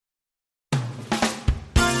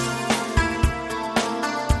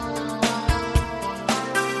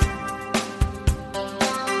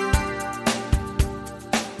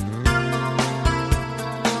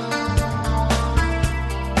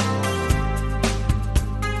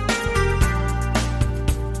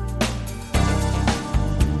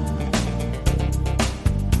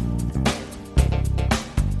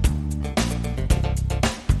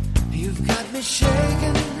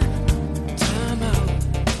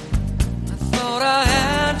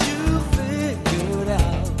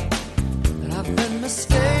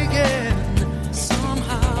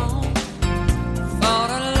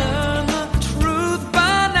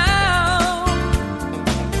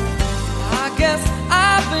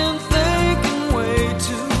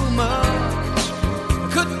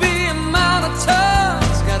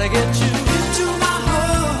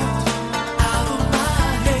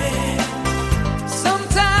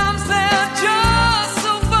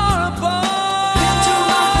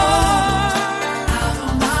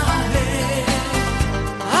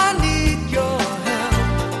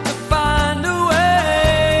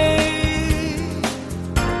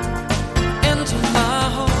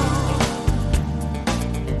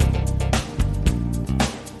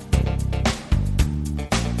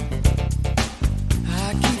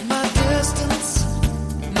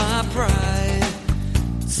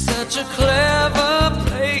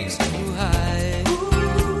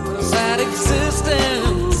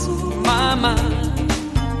existence, my mind.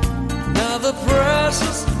 Another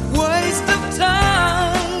precious waste of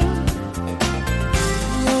time.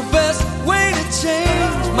 The best way to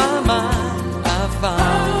change my mind, I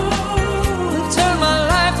found. Turn my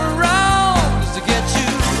life around is to get you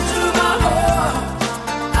to my heart,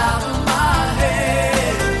 out of my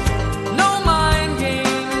head. No mind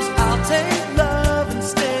games, I'll take love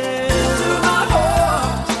instead. To my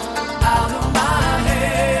heart, out of my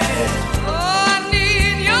head. Oh, I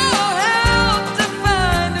need your help to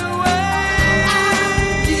find a way. I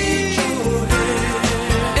need your help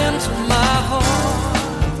into my heart.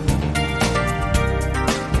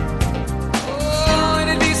 Oh,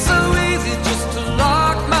 it'd be so easy just to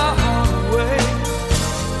lock my heart away.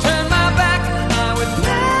 Turn my back and I would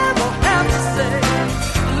never have to say.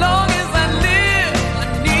 As long as I live, I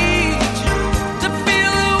need you to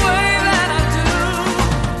feel the way that I do.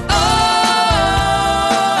 Oh,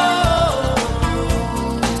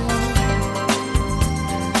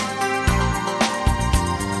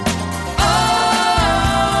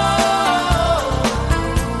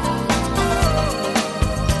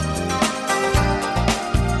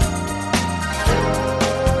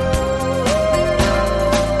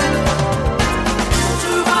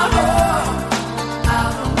 to my heart,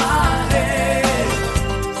 out of my head.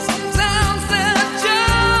 Sometimes they're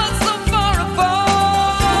just so far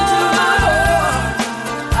apart. To my heart,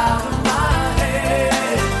 out of my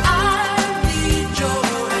head. I need your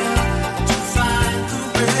help to find the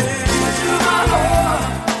way. To my heart,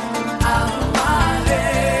 out of my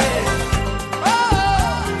head. Oh,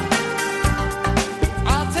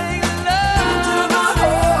 I'll take love to my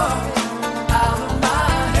heart, out of my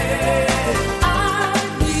head. I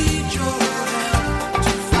need your help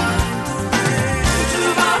to find the way. To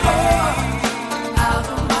my heart, out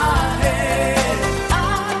of my head. I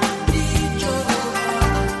need your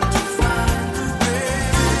help to find the way.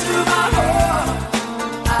 To my heart,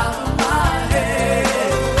 out of my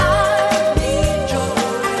head. I need your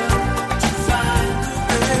help to find the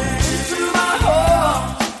way. To my heart,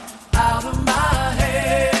 out of my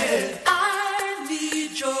head. I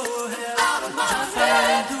need your help out of my to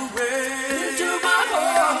find the way. To my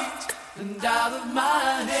heart and out of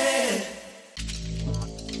my head.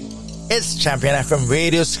 It's Champion FM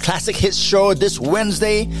Radio's Classic Hits Show this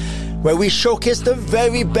Wednesday, where we showcase the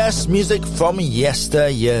very best music from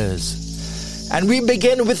yesteryears. And we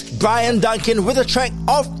begin with Brian Duncan with a track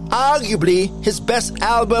of arguably his best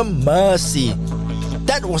album, Mercy.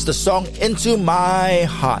 That was the song Into My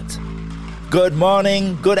Heart. Good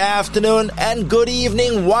morning, good afternoon, and good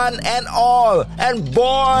evening, one and all. And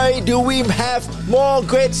boy, do we have more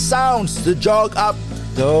great sounds to jog up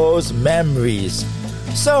those memories.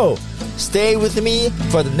 So, stay with me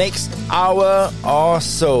for the next hour or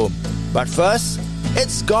so. But first,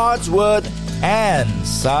 it's God's Word and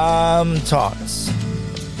some thoughts.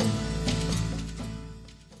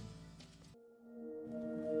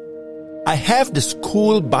 I have this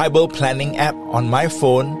cool Bible planning app on my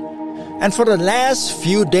phone, and for the last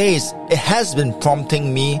few days, it has been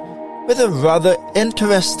prompting me with a rather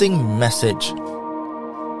interesting message.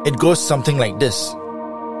 It goes something like this.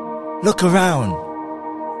 Look around.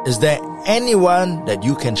 Is there anyone that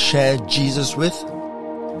you can share Jesus with?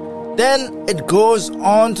 Then it goes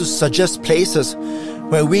on to suggest places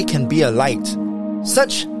where we can be a light,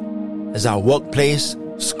 such as our workplace,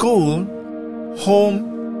 school, home,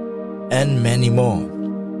 and many more.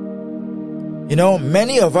 You know,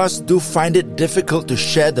 many of us do find it difficult to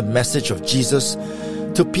share the message of Jesus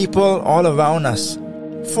to people all around us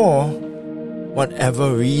for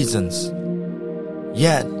whatever reasons.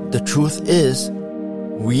 Yet, the truth is,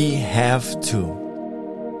 we have to.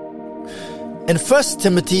 In 1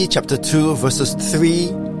 Timothy chapter 2 verses 3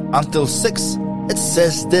 until 6, it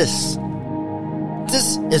says this.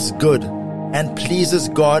 This is good and pleases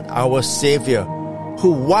God our Savior,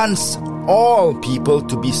 who wants all people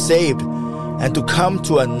to be saved and to come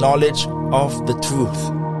to a knowledge of the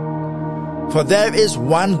truth. For there is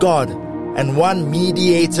one God and one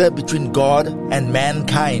mediator between God and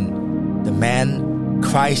mankind, the man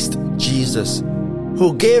Christ Jesus,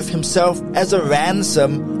 who gave himself as a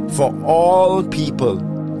ransom for all people.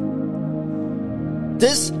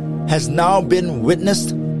 This has now been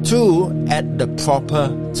witnessed to at the proper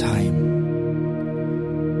time.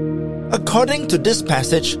 According to this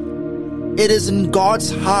passage, it is in God's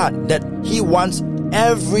heart that He wants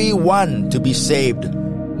everyone to be saved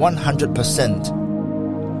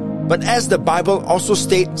 100%. But as the Bible also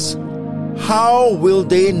states, how will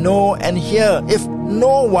they know and hear if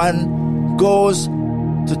no one goes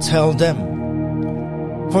to tell them?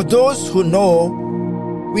 For those who know,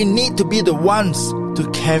 we need to be the ones to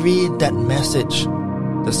carry that message,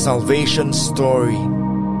 the salvation story.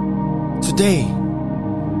 Today,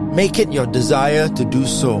 make it your desire to do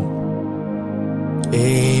so.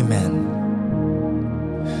 Amen.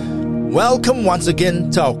 Welcome once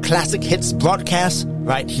again to our Classic Hits broadcast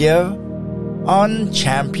right here on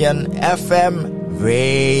Champion FM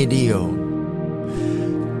Radio.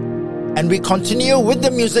 And we continue with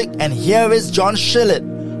the music, and here is John Shillett,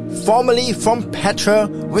 formerly from Petra,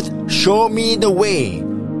 with Show Me the Way,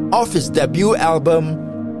 off his debut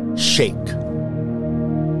album, Shake.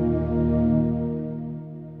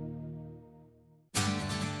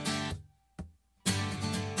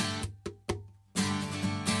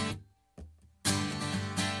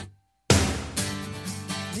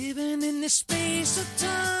 Living in this space of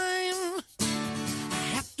time, I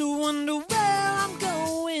have to wonder where I'm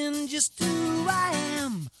going, just who I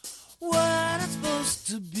am, what I'm supposed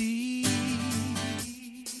to be.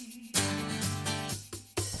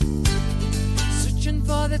 Searching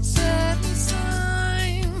for that certain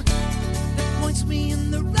sign that points me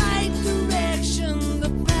in the right direction, the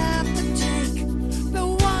path to take, the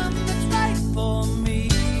one that's right for me.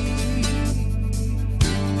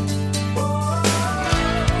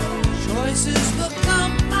 Choices will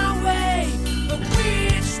come my way, but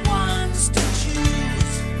which ones to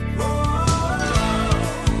choose?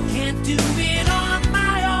 Can't do it on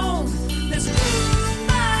my own, there's too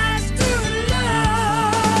much to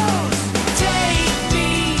lose. Take me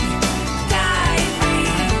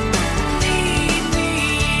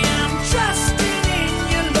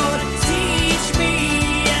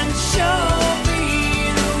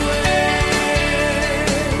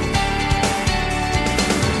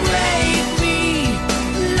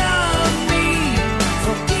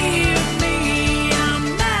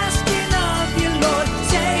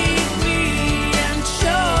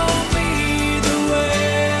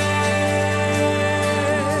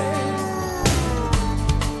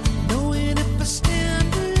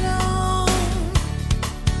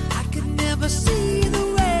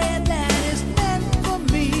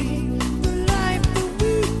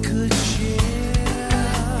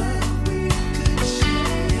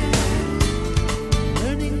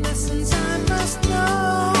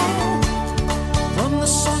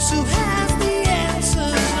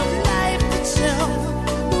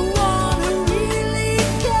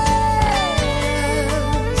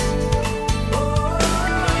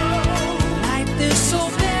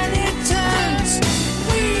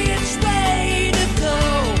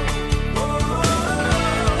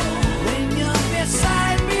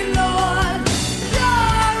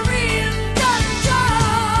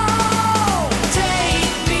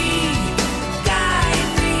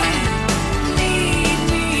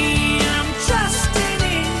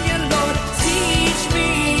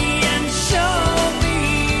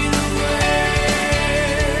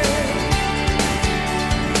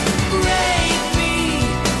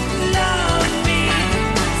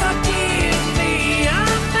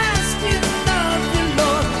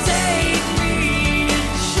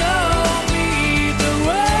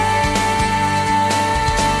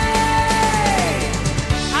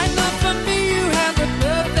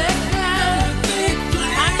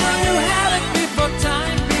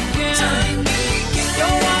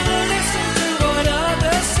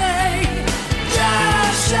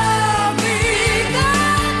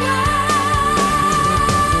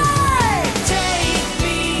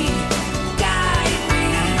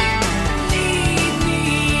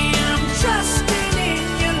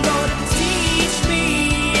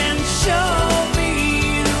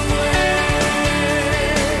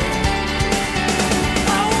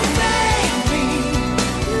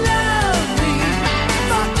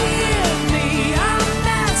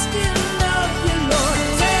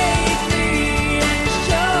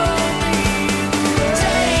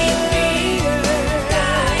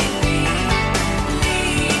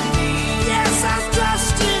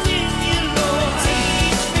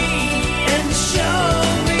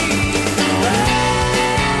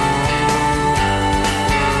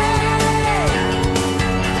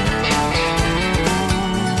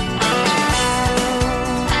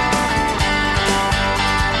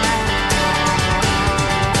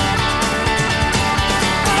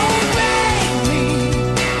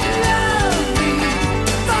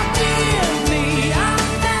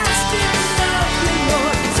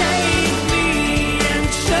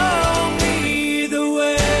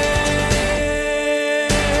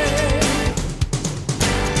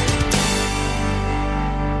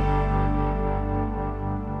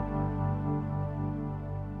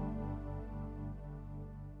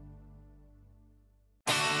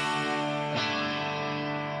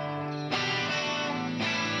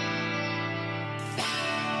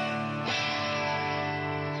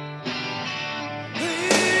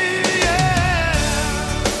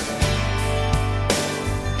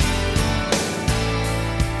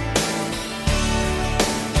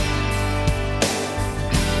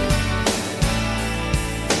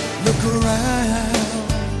look around,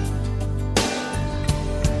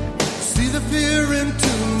 see the fear in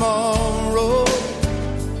tomorrow,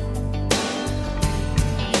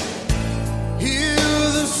 hear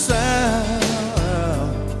the sound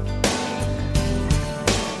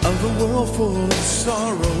of the world full of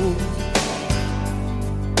sorrow.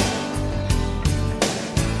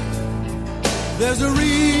 There's a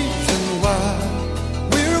reason why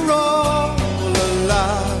we're all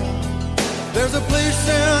alive. There's a place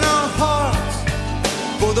in our hearts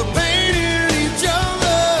for the pain in each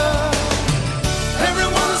other.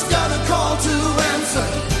 Everyone's got a call to answer.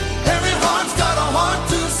 Every heart's got a heart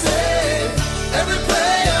to save. Every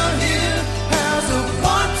player here has a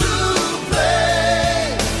part to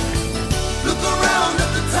play. Look around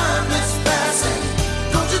at the time that's passing.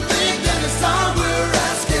 Don't you think that it's time we're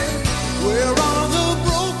asking, where are the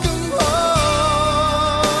broken hearts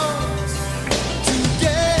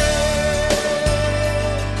today?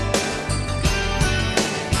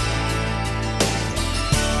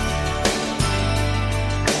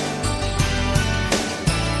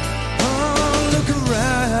 Oh, look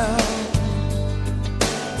around,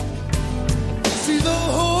 see the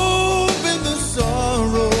hope in the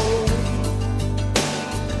sorrow,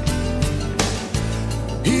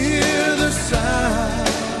 hear the sound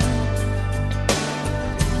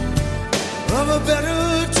of a better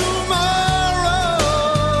tomorrow.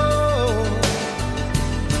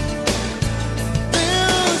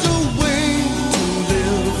 There's a way to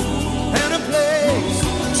live and a place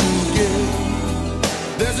to give.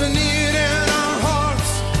 There's a need in our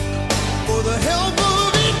hearts for the help of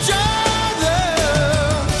each other.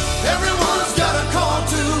 Everyone's got a call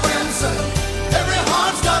to answer. Every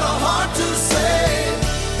heart's got a heart to save.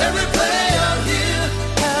 Every player here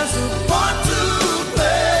has a part to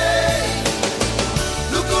play.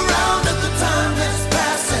 Look around at the time that's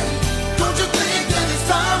passing. Don't you think that it's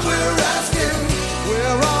time we're asking,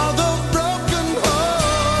 where are the broken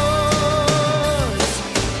hearts?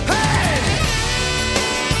 Hey!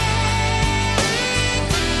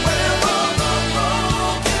 Where are the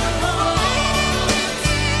broken hearts?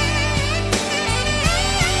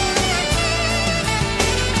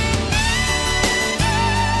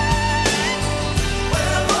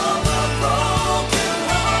 Where are the broken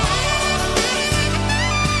hearts?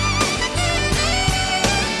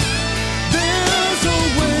 There's a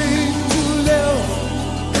way to live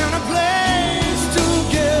and a place to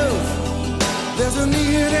give. There's a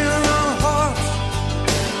need in our hearts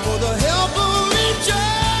for the help of each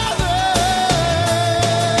other.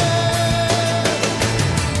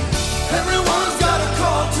 Everyone's got a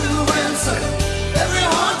call to answer. Every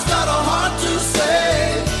heart's got a heart to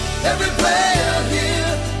save. Every player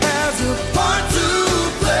here has a part to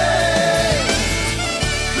play.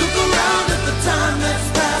 Look around at the time that's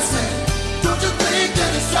passing. Don't you think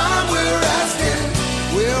that it's time we're asking,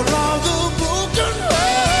 where are the broken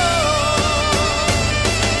hearts?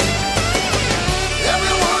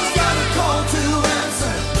 Everyone's got a call to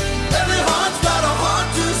answer. Every heart's got a heart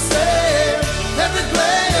to save. Every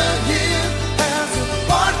player here has a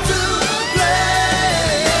part to play.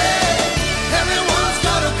 Everyone's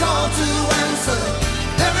got a call to answer.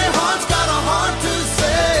 Every heart's got a heart to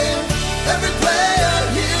save. Every player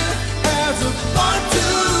here has a part to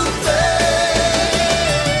play.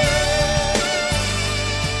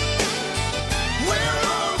 Where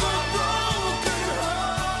are the broken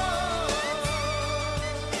hearts?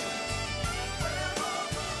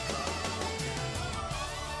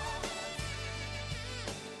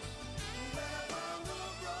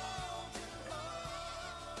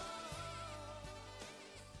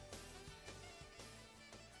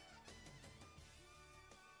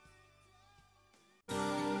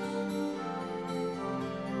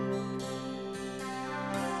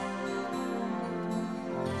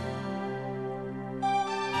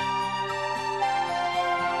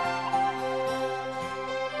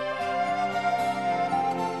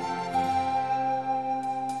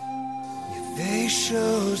 Your face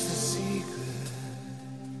shows the secret,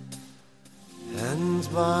 hands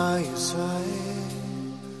by your side.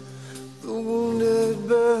 The wounded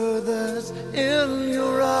bird that's in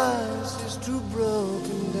your eyes is too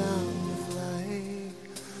broken down to fly.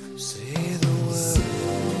 Say the word.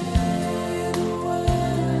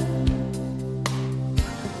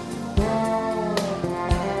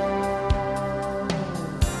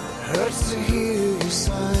 It hurts to hear you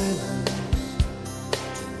silent,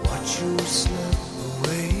 to watch you slip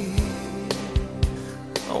away.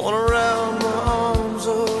 I wanna wrap my arms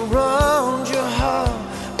around your heart,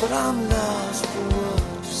 but I'm lost for what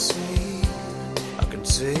to say. I can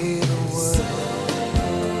say the word.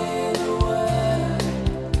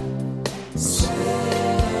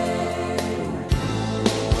 Say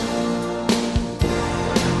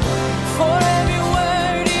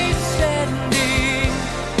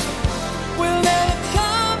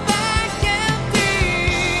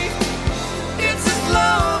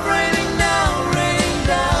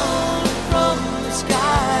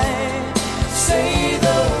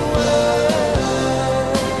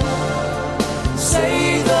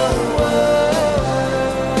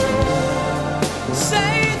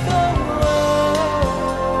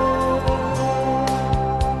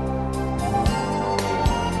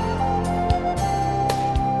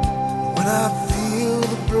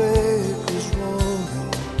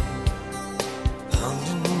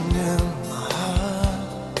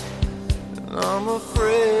I'm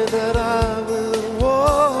afraid that I will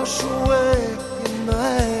wash away in my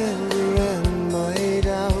anger and my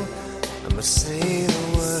doubt. I must say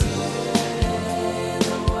the word.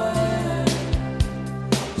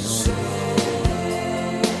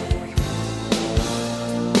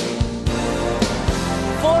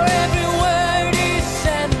 For every word he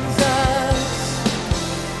sends us,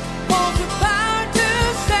 wants the power to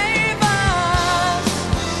save us.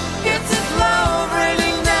 It's his love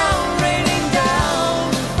raining down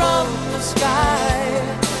from the sky.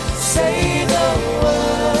 Say the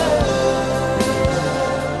word,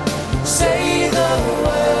 say the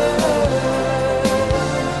word,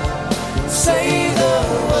 say the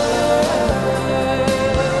word.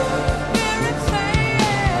 Hear it say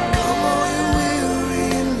it. Come on, you weary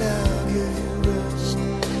and now give you rest.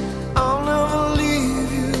 I'll never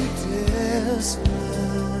leave you desolate.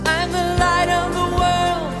 I'm the light of the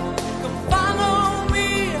world. Come follow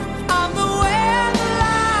me. I'm the way and the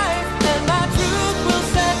life, and my truth will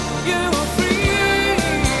set you free.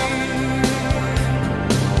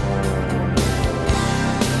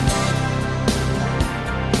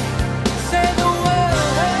 Say the word.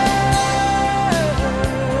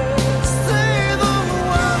 Say the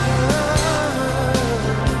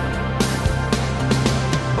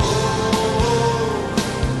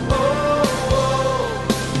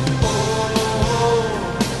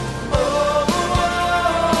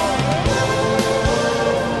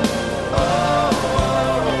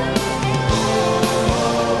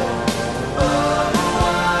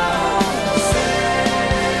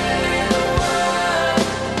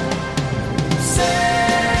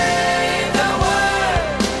Say the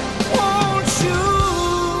word. won't you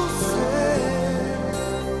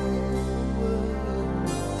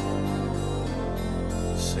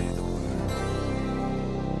say the word?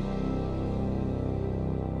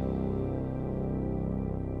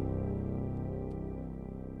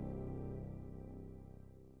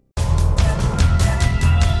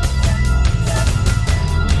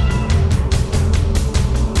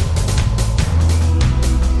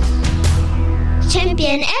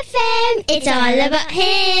 Champion FM, it's all about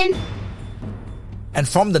him. And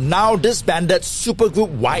from the now disbanded supergroup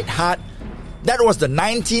White Heart, that was the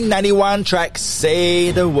 1991 track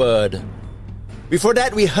Say the Word. Before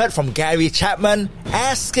that, we heard from Gary Chapman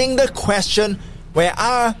asking the question, where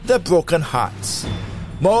are the broken hearts?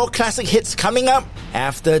 More classic hits coming up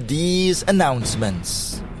after these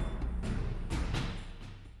announcements.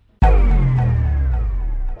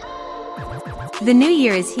 The new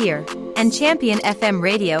year is here, and Champion FM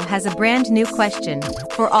Radio has a brand new question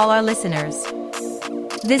for all our listeners.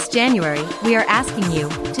 This January, we are asking you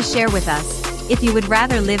to share with us if you would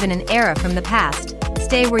rather live in an era from the past,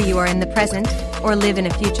 stay where you are in the present, or live in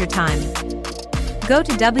a future time. Go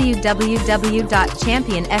to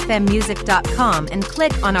www.championfmmusic.com and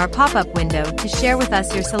click on our pop-up window to share with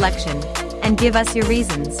us your selection and give us your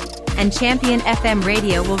reasons, and Champion FM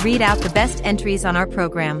Radio will read out the best entries on our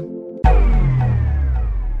program.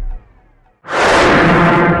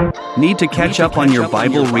 Need to catch up on your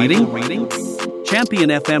Bible reading? Champion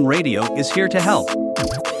FM Radio is here to help.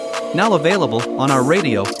 Now available on our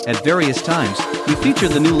radio at various times, we feature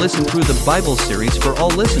the new Listen Through the Bible series for all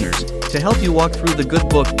listeners to help you walk through the good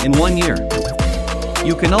book in 1 year.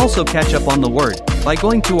 You can also catch up on the Word by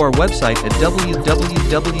going to our website at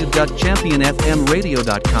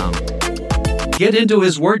www.championfmradio.com. Get into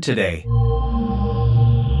His Word today.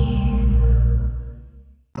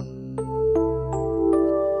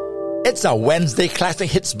 It's our Wednesday Classic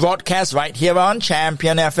Hits broadcast right here on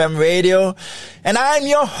Champion FM Radio. And I'm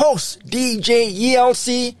your host, DJ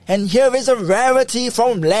ELC, and here is a rarity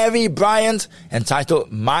from Larry Bryant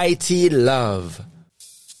entitled Mighty Love.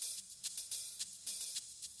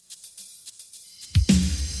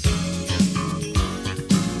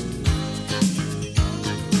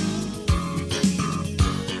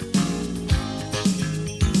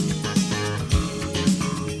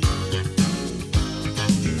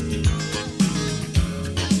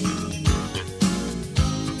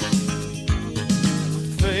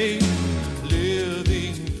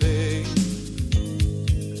 Living faith,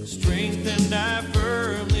 strength and I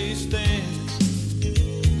firmly stand.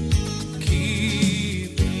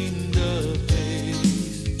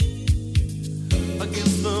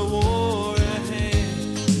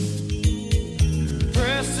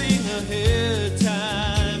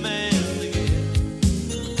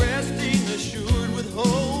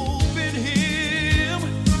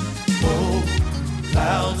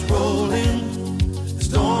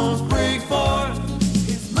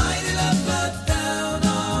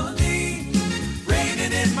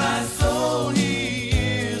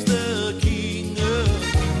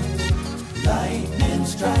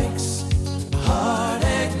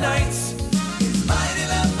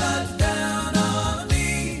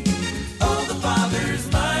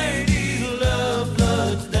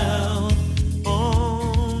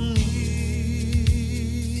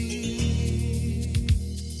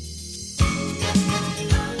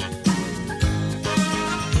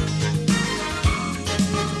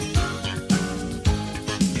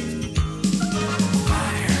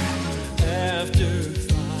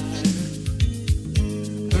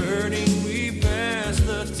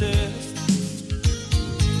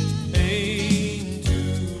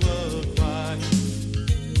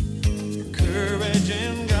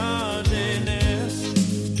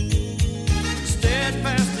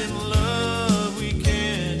 steadfast in love we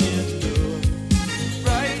can endure,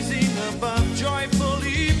 rising above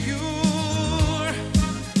joyfully pure.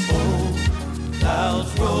 Oh,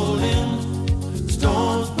 clouds roll in,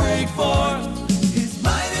 storms break forth. His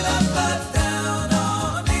mighty love floods down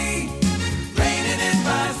on me, reigning in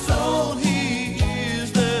my soul. He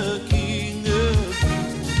is the King of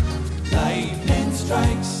Kings. Lightning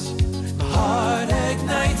strikes, my heart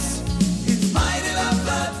ignites. His mighty love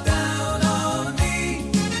floods down on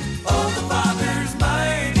me,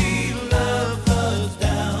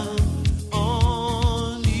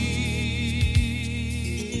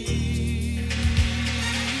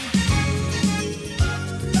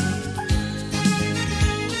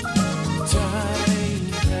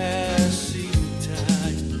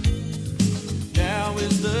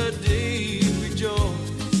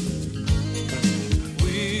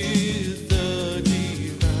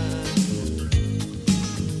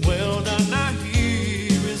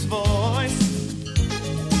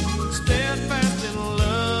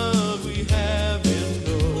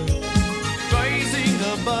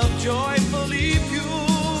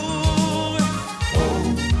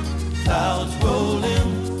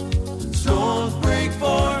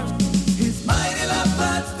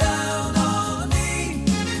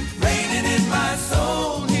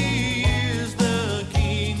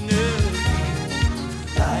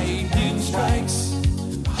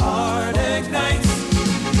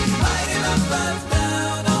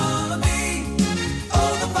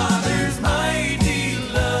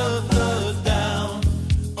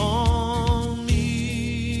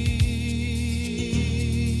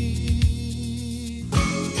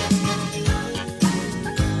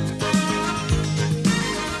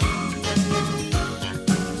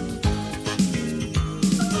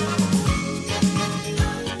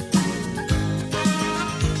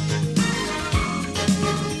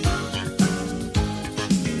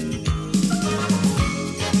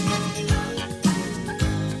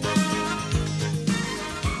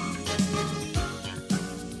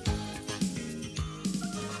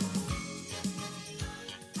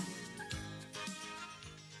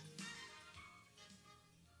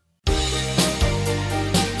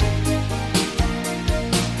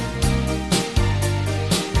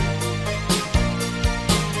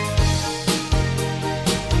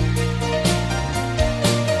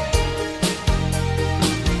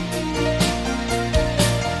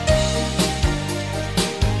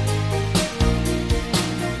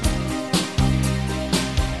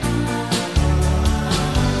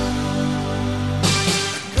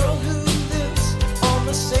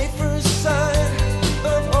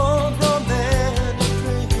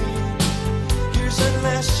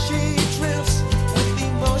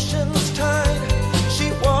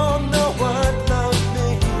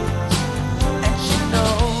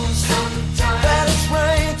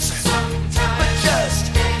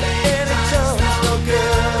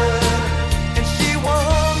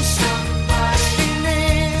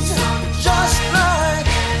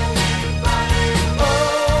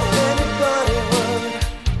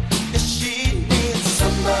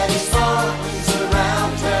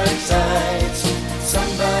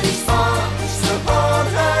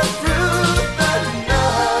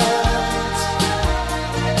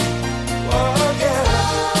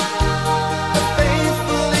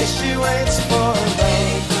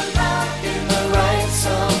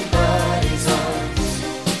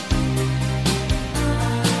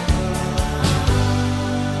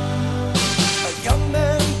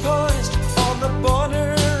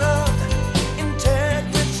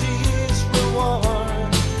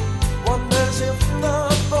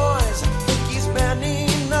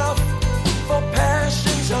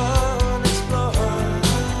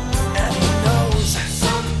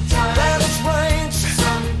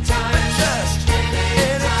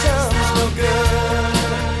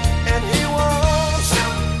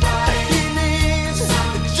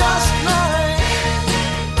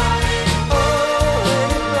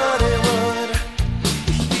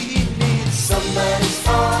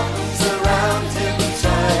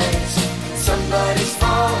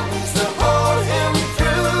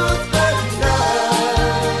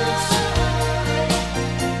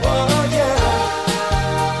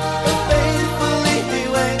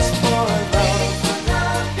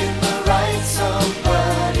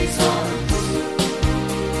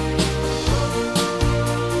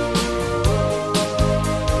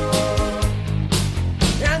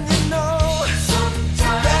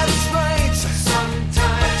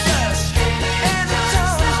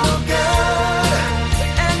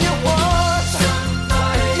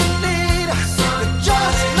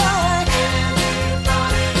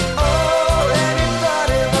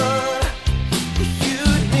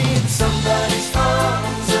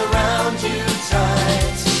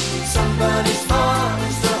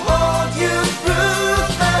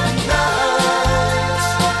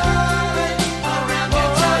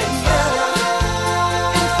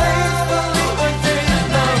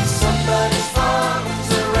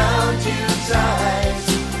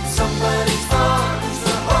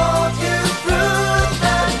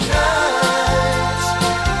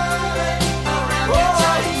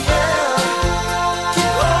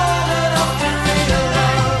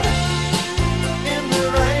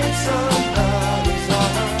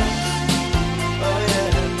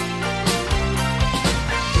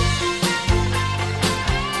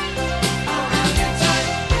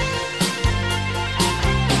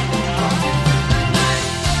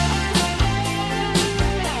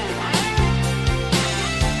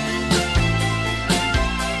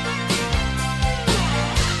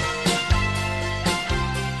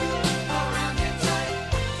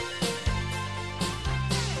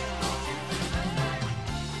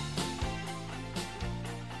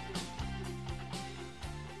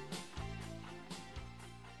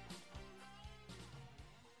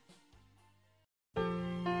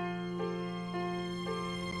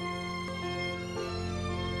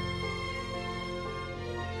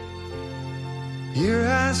 Here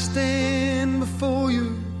I stand before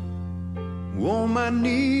you on my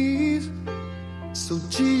knees. So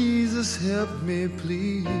Jesus, help me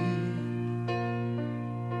please.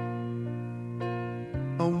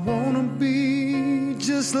 I wanna be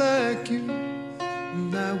just like you,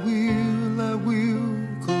 and I will,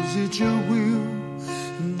 'cause it's your will.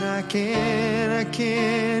 And I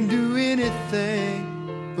can't do anything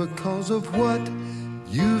because of what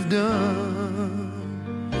you've done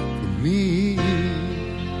for me.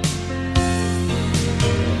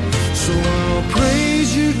 So I'll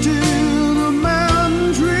praise you till the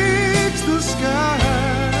mountains reach the sky,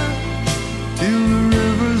 till the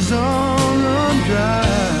rivers all run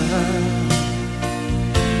dry,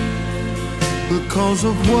 because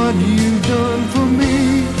of what you've done for me.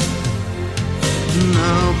 And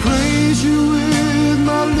I'll praise you with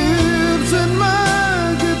my lips and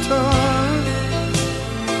my guitar.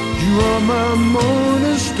 You are my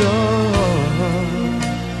morning star.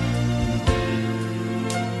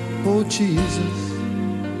 Oh, Jesus.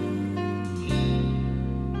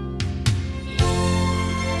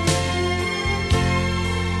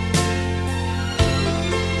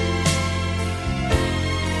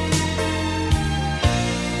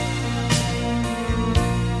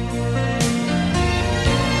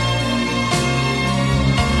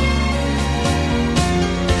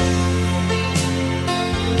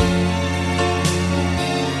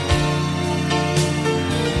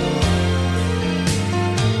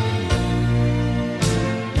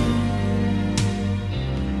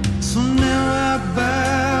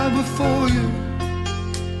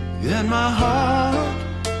 And my heart,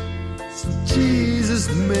 so Jesus,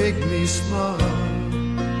 make me smart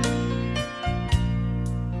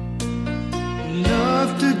enough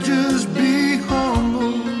to just be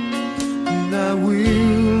humble. And I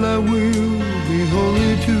will be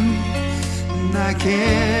holy too. And I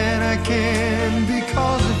can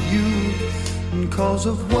because of you, and because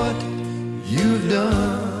of what you've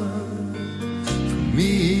done for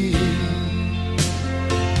me.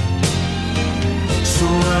 So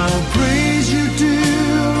I'll praise you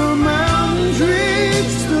till the mountains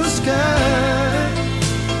reach the sky,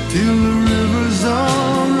 till the rivers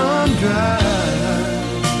all run dry,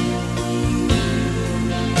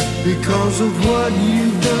 because of what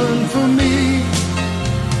you've done for me.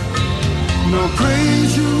 And I'll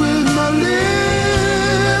praise you with my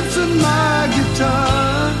lips and my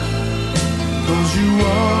guitar, 'cause you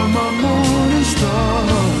are my morning star.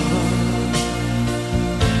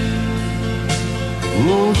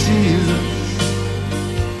 Oh, Jesus,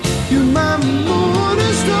 you're my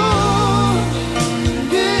morning star,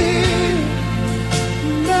 yeah,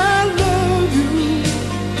 and I love you.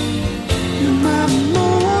 You're my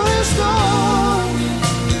morning star,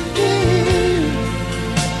 yeah.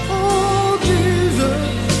 Oh, Jesus,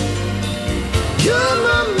 you're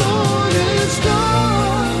my morning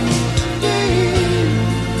star, yeah.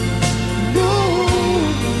 No,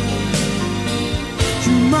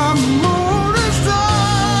 you're my morning star.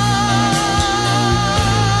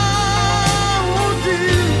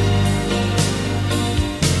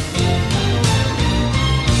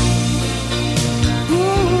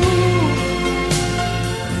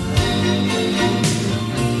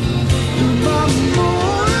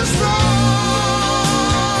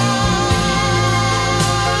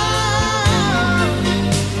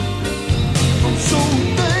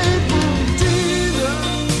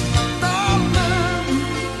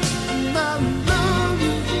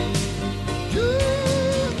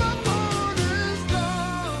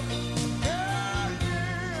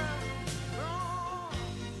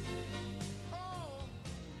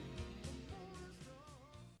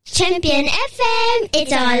 Champion FM,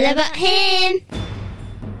 it's all about him.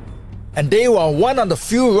 And they were one of the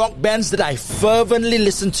few rock bands that I fervently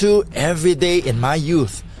listened to every day in my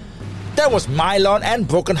youth. That was Mylon and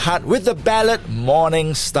Broken Heart with the ballad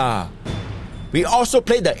Morning Star. We also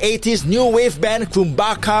played the 80s new wave band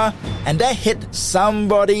Kumbaka and their hit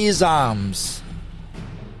Somebody's Arms.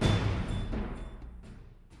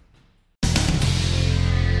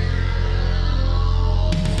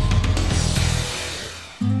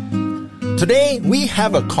 Today, we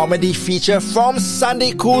have a comedy feature from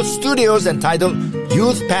Sunday Cool Studios entitled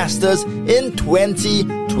Youth Pastors in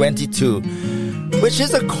 2022, which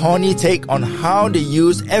is a corny take on how they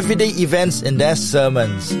use everyday events in their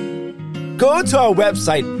sermons. Go to our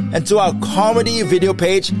website and to our comedy video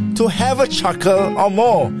page to have a chuckle or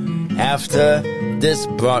more after this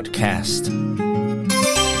broadcast.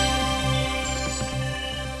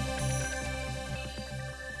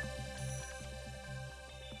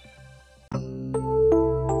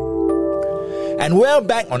 And we're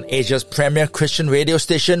back on Asia's premier Christian radio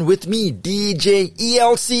station with me, DJ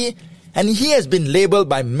ELC, and he has been labelled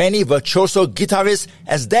by many virtuoso guitarists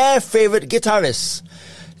as their favourite guitarist.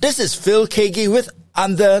 This is Phil Keaggy with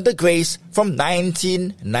Under the Grace from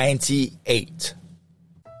 1998.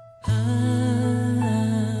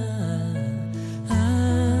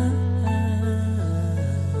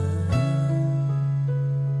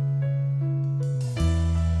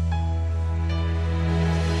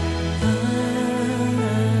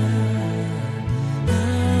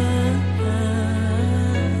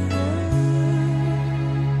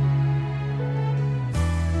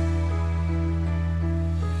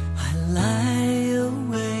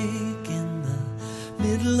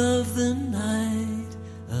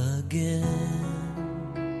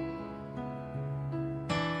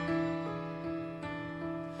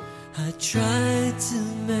 Try to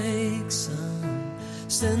make some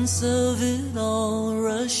sense of it all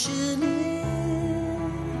rushing in.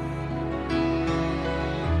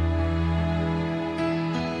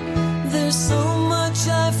 There's so much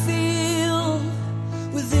I feel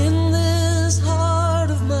within this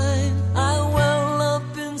heart of mine. I well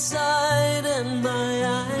up inside and my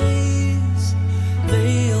eyes,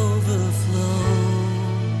 they overflow,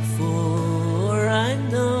 for I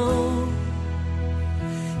know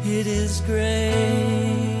it is grace.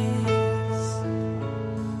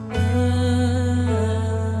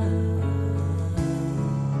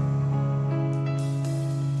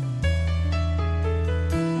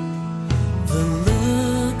 The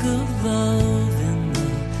look of love in the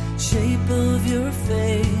shape of your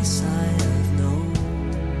face I have known.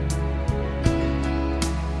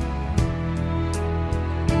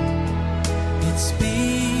 It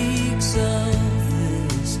speaks of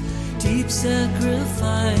this deep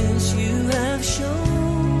sacrifice you have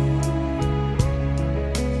shown,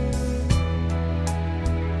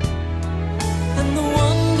 and the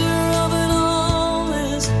wonder of it all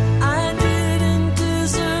is I didn't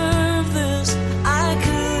deserve this. I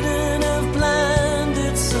couldn't have planned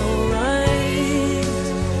it so right,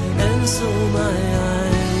 and so my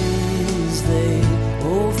eyes, they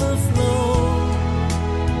overflow.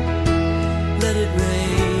 Let it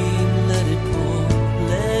rain, let it pour,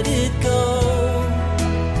 let it go.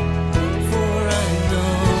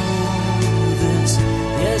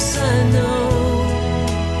 I know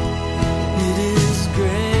it is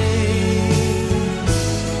grace,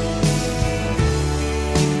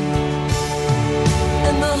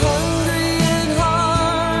 and the hungry in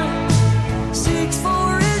heart seeks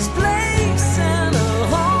for his place and a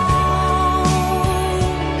home.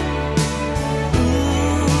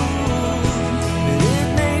 It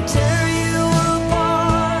may tear you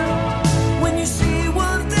apart when you see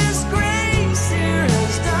what this grace here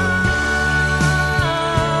has done.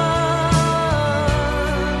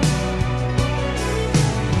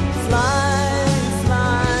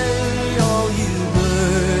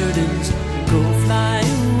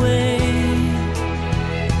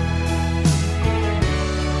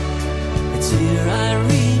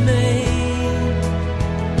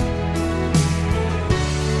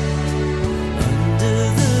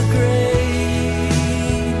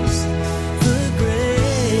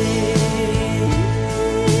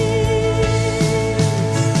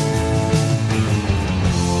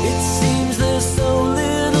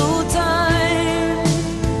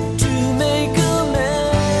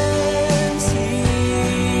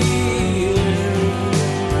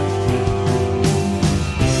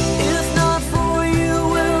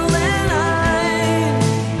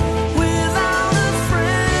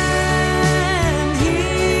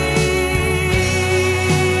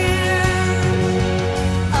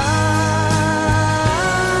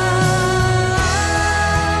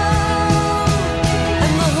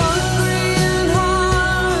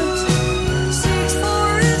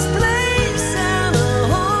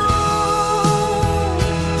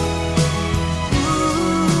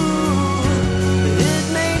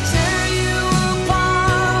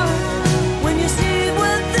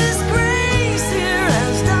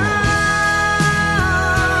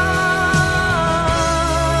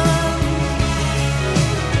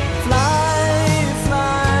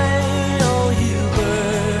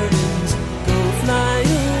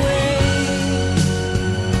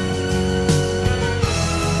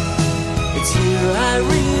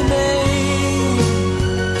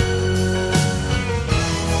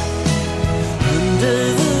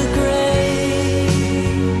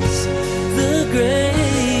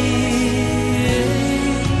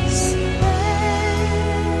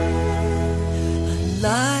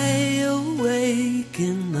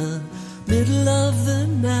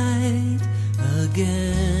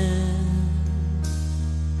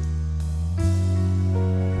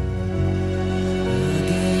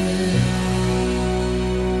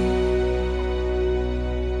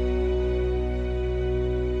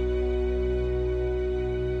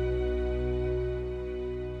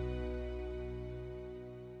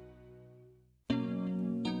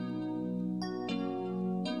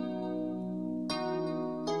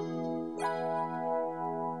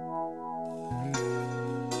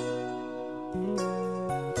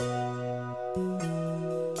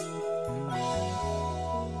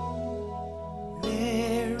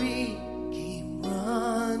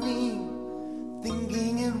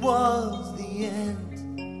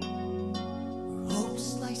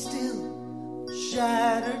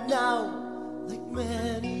 shattered now, like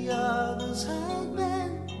many others have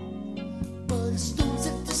been. But a stone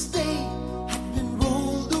set to stay had been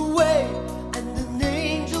rolled away, and an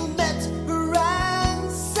angel met her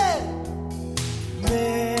and said,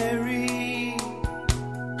 Mary,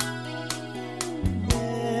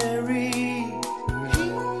 Mary.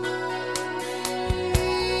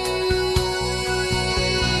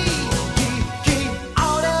 He came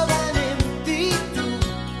out of an empty tomb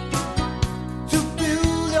to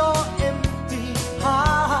fill your empty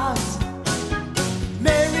heart.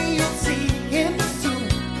 Mary, you'll see him soon.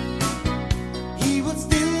 He will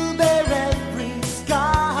still bear every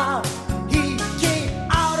scar. He came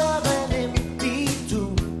out of an empty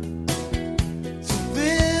tomb to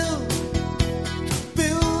fill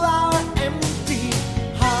our empty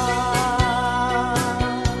hearts.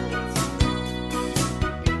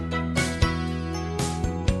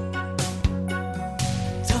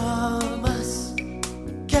 Thomas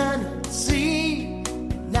cannot see,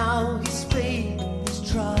 now his faith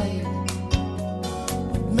is tried.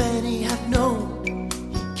 Many have known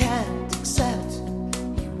he can't accept.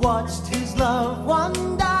 He watched his loved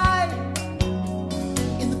one die.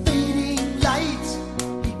 In the fading light,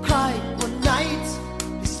 he cried one night.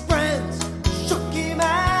 His friends shook him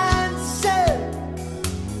and said,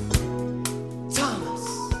 Thomas,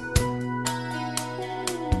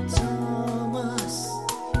 Thomas.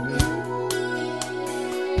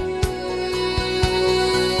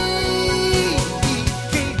 He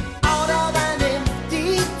came out of an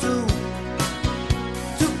empty tomb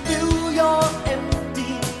to fill your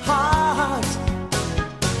empty heart.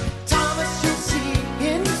 Thomas, you'll see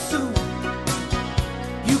him soon.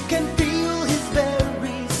 You can feel his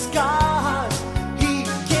very scars. He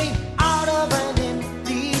came out of an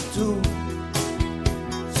empty tomb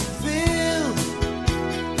to fill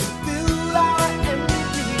our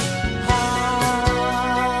empty hearts.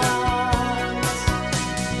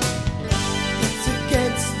 It's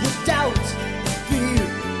against the doubt, the fear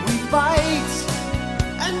we fight.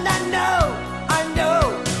 And I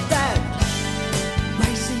know that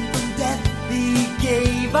rising from death, he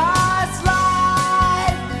gave us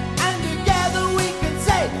life. And together we can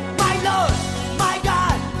say, my Lord, my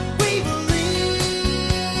God, we believe.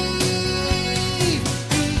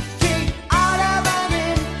 He came out of an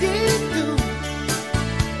empty tomb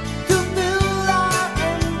to fill our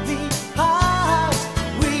empty hearts.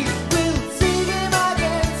 We will see him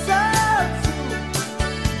again so soon.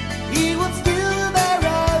 He will still bear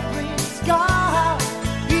every scar.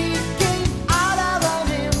 He came out of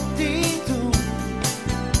an empty tomb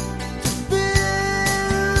to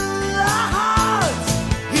fill our hearts.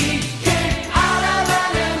 He came out of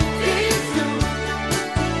an empty tomb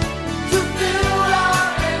to fill our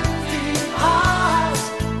empty hearts.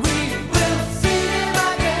 We will see him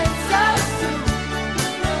again so soon.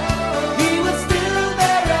 He will still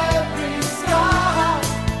bear every scar.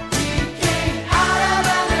 He came out of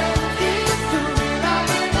an empty tomb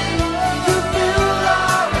to fill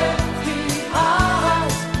our empty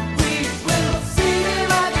hearts. We will see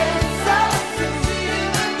him again so soon.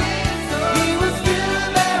 He will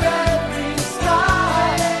still bear every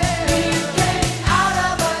scar. He came out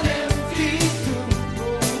of an empty tomb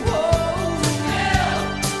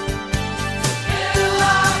to fill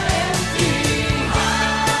our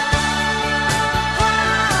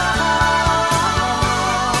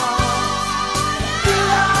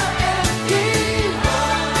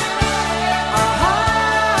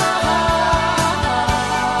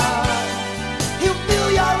He'll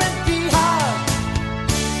fill your empty heart.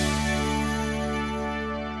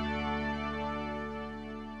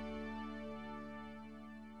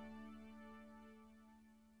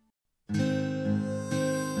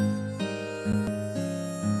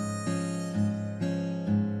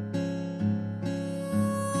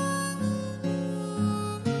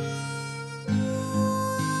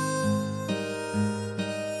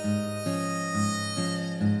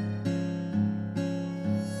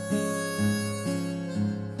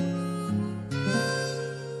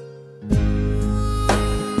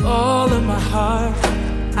 All of my heart,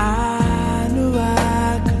 I knew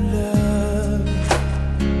I could love.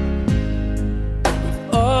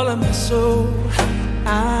 With all of my soul,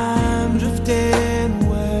 I'm drifting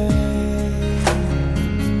away.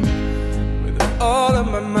 With all of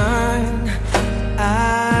my mind,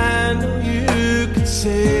 I know you could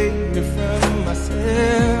save me from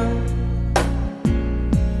myself.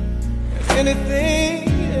 And anything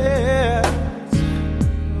else.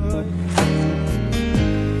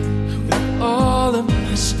 With all of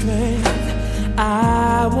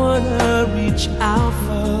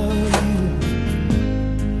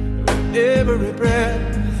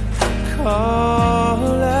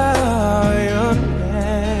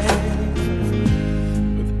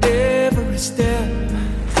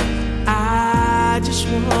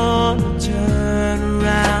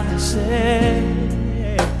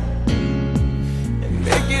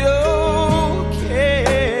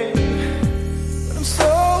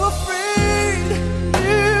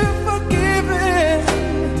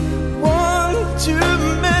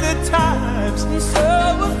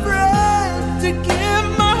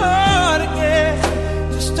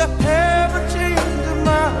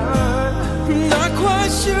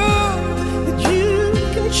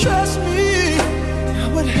trust me,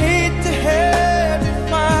 I would hate to have you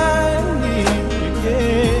find me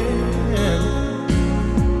again,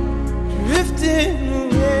 drifting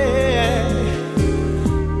away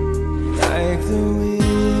like the wind.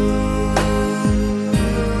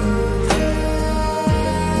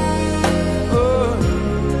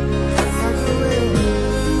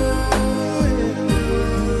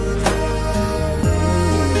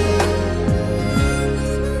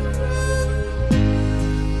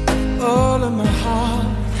 All of my heart,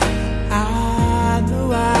 I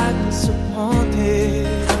know I disappointed.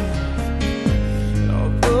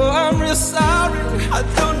 Although I'm real sorry, I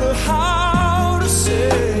don't know how to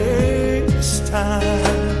say this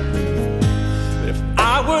time. But if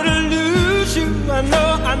I were to lose you, I know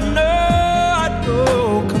I'd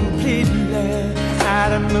go completely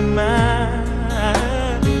out of my mind.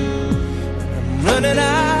 I'm running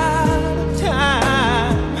out of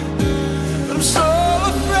time. But I'm so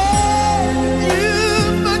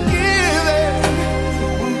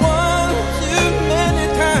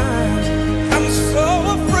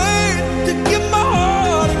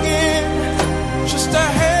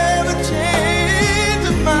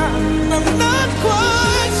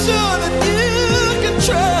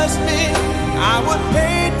I would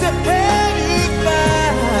hate to have you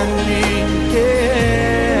find me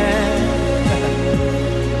again,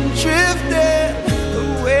 drifting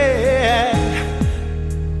away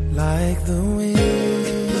like the wind.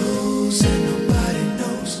 It blows and nobody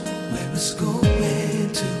knows where it's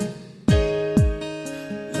going to.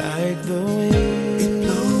 Like the wind. It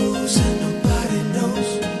blows and nobody knows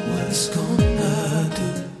what it's gonna do.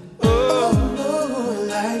 Oh,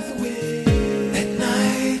 like the wind.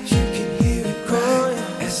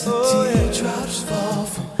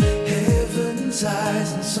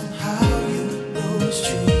 Eyes, and somehow you know it's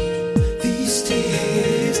true. These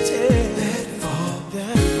tears that fall,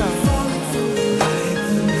 falling for you like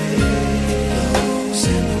the wind blows,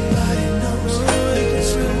 and nobody knows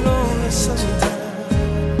it's lonely sometimes.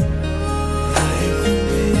 Like the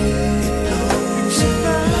wind blows, and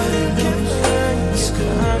nobody knows it's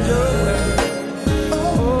gonna go.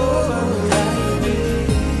 Oh, like the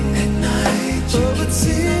wind. At night you can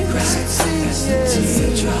see cry as the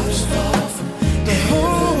teardrops fall.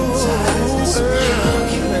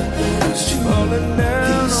 Falling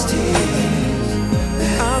down these tears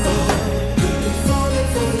that falling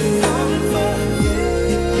for you, falling for you.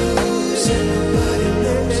 It blows and nobody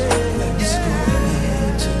knows where it's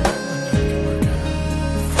going to.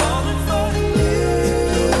 Falling for you. It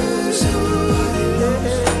blows and nobody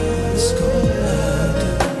knows what it's gonna do.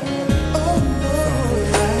 Oh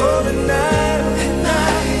no, at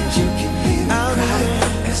night you can hear me cry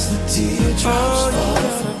as the teardrops fall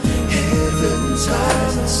from heaven's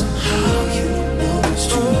eyes, and somehow you know it's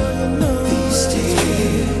true. These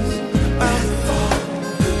tears that fall,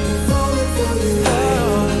 falling for you,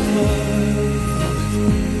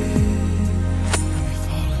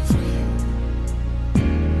 falling for you,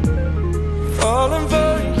 falling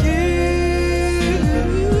for you.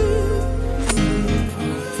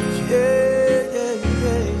 Yeah, yeah,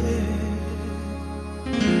 yeah, yeah.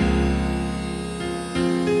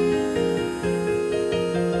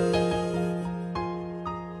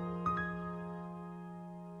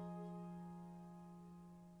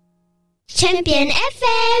 Champion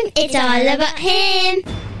FM, it's all about him.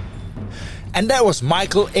 And that was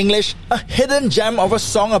Michael English, a hidden gem of a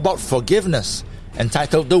song about forgiveness,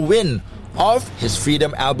 entitled The Wind, of his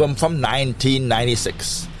Freedom album from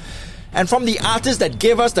 1996. And from the artist that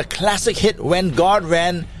gave us the classic hit When God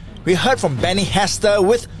Ran, we heard from Benny Hester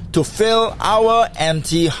with To Fill Our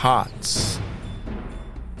Empty Hearts.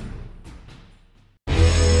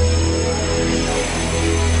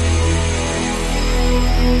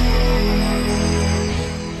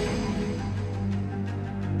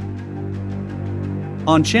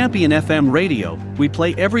 On Champion FM radio, we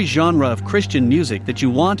play every genre of Christian music that you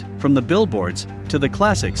want, from the billboards to the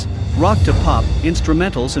classics, rock to pop,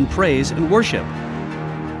 instrumentals and praise and worship.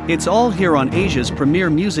 It's all here on Asia's premier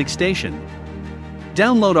music station.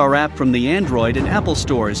 Download our app from the Android and Apple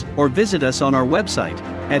stores or visit us on our website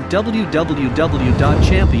at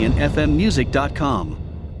www.championfmmusic.com.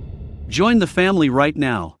 Join the family right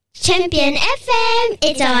now. Champion FM,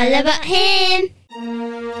 it's all about him.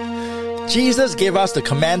 Jesus gave us the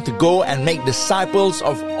command to go and make disciples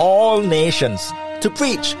of all nations, to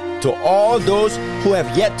preach to all those who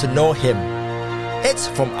have yet to know Him. It's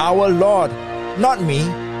from our Lord, not me.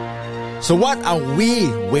 So what are we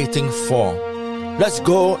waiting for? Let's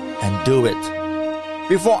go and do it.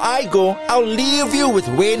 Before I go, I'll leave you with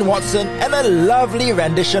Wayne Watson and a lovely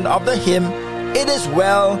rendition of the hymn, It Is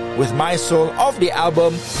Well with My Soul of the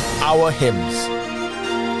album Our Hymns.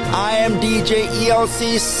 I am DJ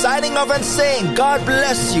ELC signing off and saying God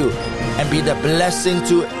bless you and be the blessing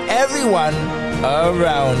to everyone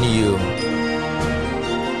around you.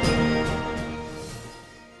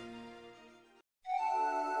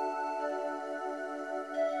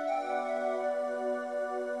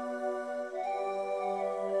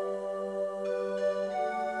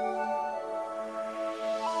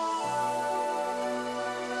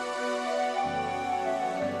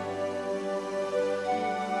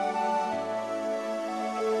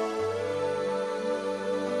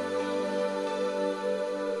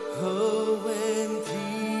 Oh, when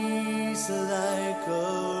peace like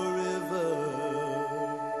a river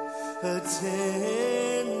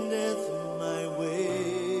attendeth my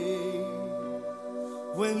way,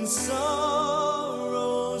 when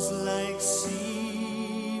sorrows like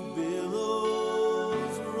sea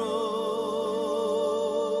billows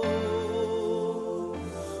roll,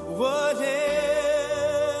 whatever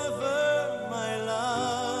my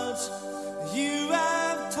lot, you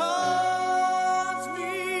have taught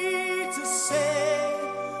me to say,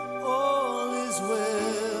 all is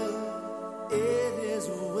well, it is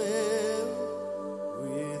well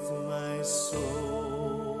with my soul.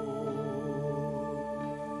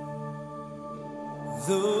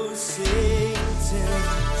 Though Satan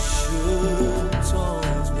should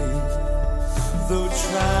taunt me, though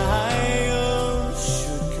trials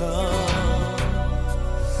should come,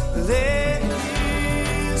 let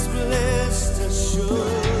His blessed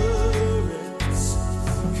assurance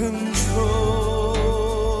control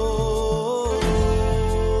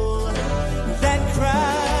that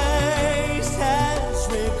Christ has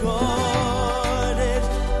recorded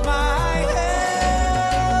my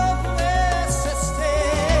helpless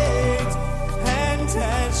estate and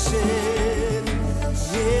has shed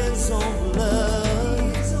His own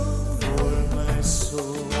blood for my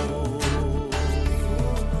soul.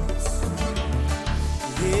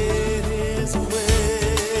 It is well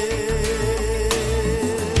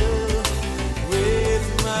with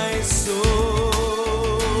my soul.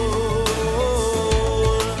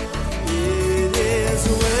 It is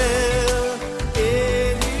well,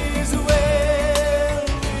 it is well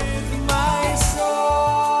with my soul.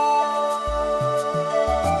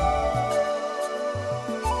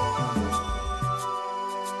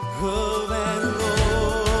 Oh, and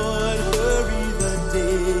Lord, hurry the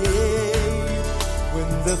day when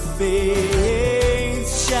the faith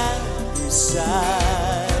shall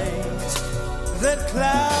recite, the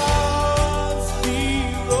clouds be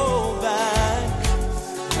rolled back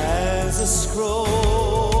as a scroll,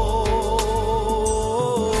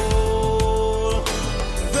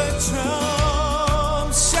 the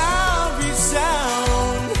trump shall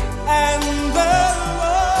resound and the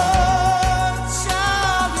word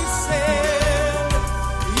shall be said.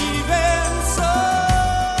 Even so,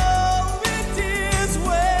 it is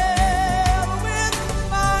well with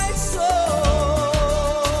my soul.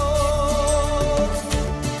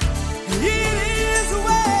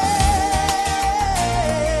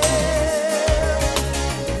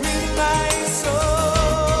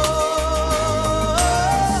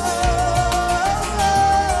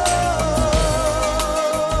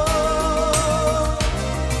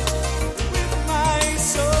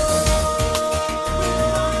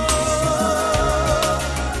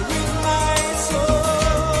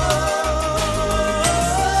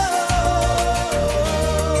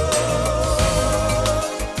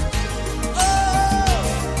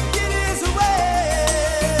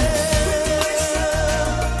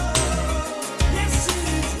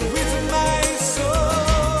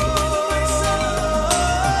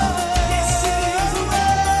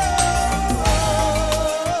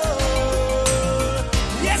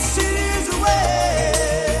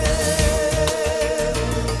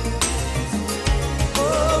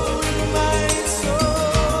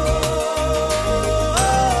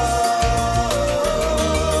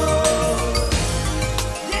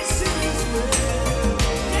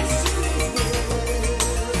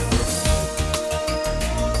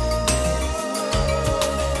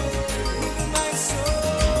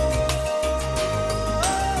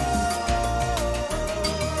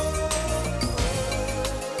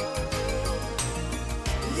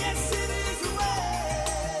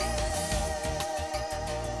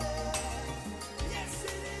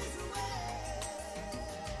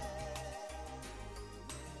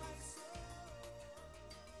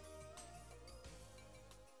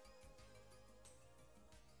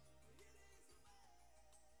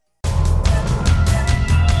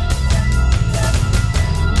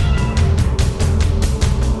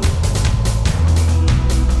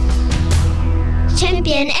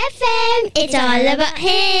 Champion FM, it's all about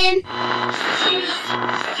him.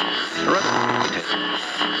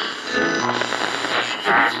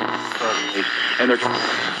 And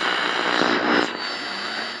they're